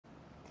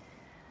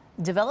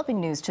Developing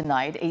news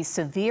tonight, a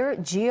severe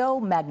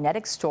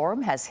geomagnetic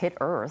storm has hit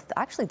Earth,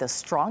 actually the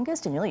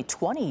strongest in nearly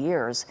 20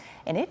 years.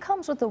 And it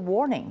comes with a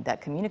warning that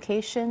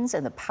communications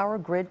and the power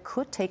grid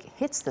could take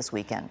hits this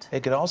weekend.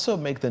 It could also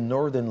make the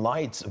northern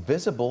lights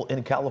visible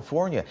in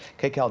California.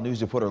 KCAL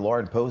News reporter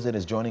Lauren Pozen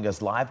is joining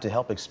us live to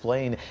help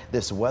explain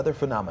this weather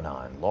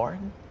phenomenon.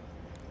 Lauren?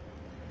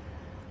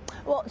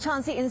 Well,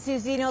 Chauncey and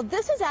Susie,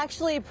 this is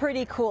actually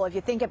pretty cool if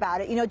you think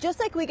about it. Just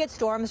like we get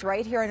storms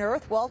right here on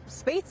Earth, well,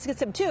 space gets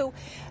them too.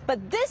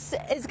 But this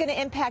is going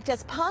to impact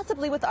us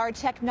possibly with our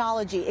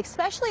technology,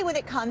 especially when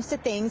it comes to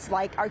things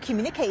like our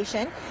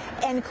communication,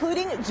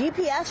 including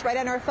GPS right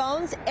on our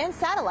phones and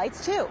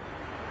satellites too.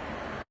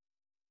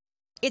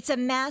 It's a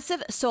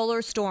massive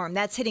solar storm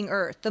that's hitting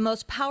Earth, the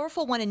most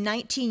powerful one in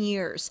 19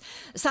 years.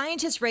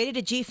 Scientists rated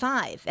a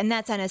G5, and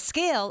that's on a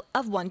scale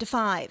of 1 to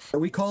 5.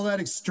 We call that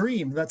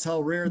extreme. That's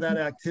how rare that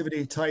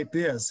activity type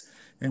is.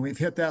 And we've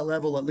hit that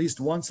level at least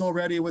once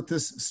already with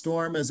this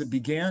storm as it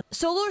began.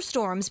 Solar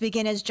storms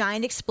begin as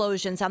giant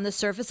explosions on the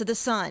surface of the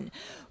sun,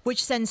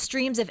 which sends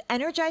streams of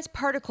energized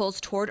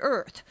particles toward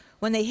Earth.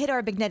 When they hit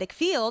our magnetic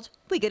field,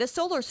 we get a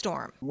solar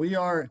storm. We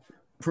are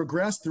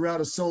progressed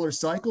throughout a solar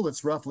cycle.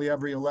 It's roughly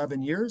every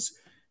 11 years.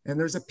 And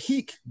there's a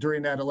peak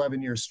during that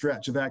 11-year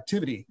stretch of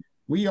activity.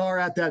 We are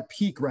at that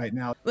peak right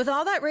now. With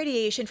all that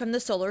radiation from the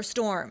solar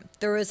storm,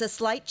 there is a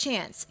slight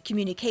chance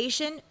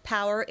communication,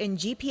 power, and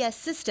GPS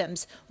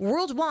systems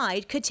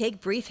worldwide could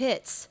take brief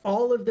hits.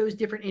 All of those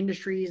different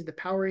industries, the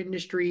power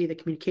industry, the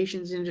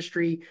communications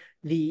industry,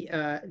 the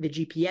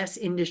GPS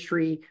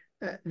industry,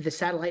 the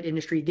satellite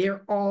industry,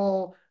 they're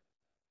all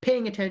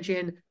paying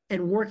attention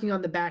and working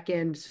on the back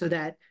end so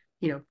that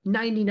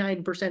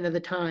 99% of the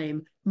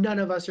time, none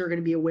of us are going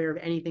to be aware of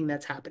anything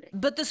that's happening.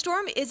 But the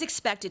storm is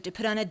expected to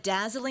put on a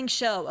dazzling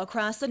show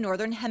across the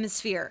northern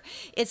hemisphere.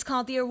 It's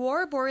called the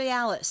Aurora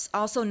Borealis,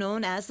 also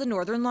known as the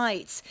Northern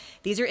Lights.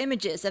 These are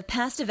images of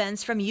past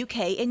events from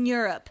UK and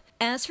Europe.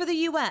 As for the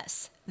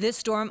U.S., this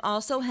storm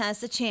also has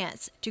the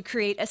chance to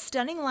create a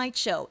stunning light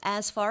show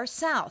as far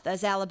south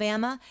as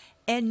Alabama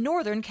and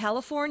northern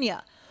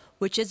California,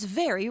 which is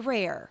very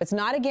rare. It's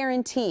not a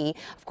guarantee.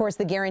 Of course,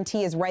 the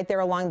guarantee is right there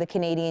along the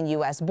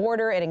Canadian-U.S.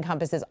 border. It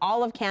encompasses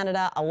all of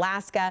Canada,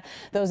 Alaska.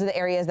 Those are the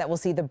areas that will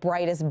see the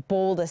brightest,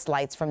 boldest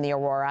lights from the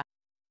aurora.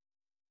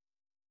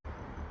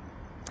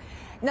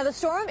 Now, the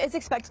storm is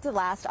expected to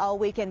last all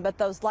weekend, but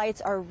those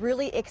lights are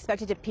really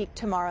expected to peak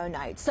tomorrow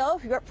night. So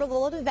if you're up for a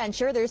little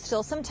adventure, there's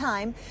still some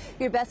time.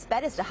 Your best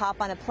bet is to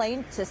hop on a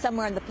plane to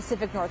somewhere in the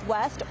Pacific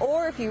Northwest,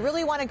 or if you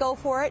really want to go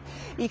for it,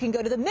 you can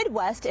go to the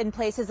Midwest in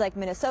places like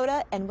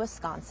Minnesota and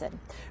Wisconsin.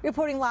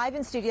 Reporting live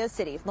in Studio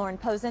City, Lauren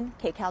Pozen,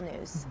 KCAL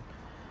News.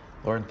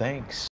 Lauren, thanks.